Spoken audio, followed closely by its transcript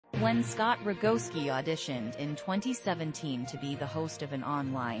When Scott Rogowski auditioned in 2017 to be the host of an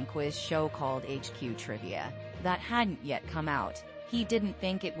online quiz show called HQ Trivia, that hadn't yet come out, he didn't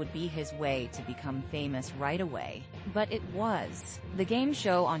think it would be his way to become famous right away. But it was. The game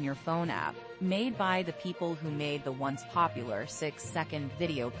show on your phone app, made by the people who made the once popular 6-second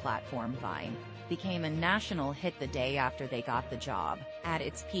video platform Vine, became a national hit the day after they got the job. At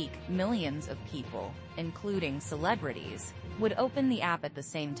its peak, millions of people, including celebrities, would open the app at the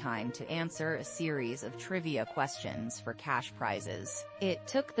same time to answer a series of trivia questions for cash prizes. It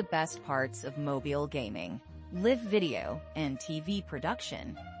took the best parts of mobile gaming, live video, and TV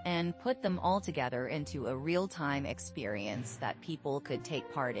production, and put them all together into a real-time experience that people could take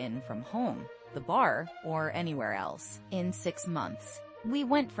part in from home, the bar, or anywhere else. In 6 months, we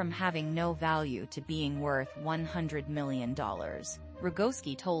went from having no value to being worth $100 million,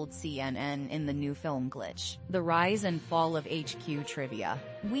 Rogowski told CNN in the new film Glitch, The Rise and Fall of HQ Trivia.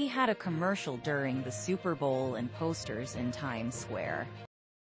 We had a commercial during the Super Bowl and posters in Times Square.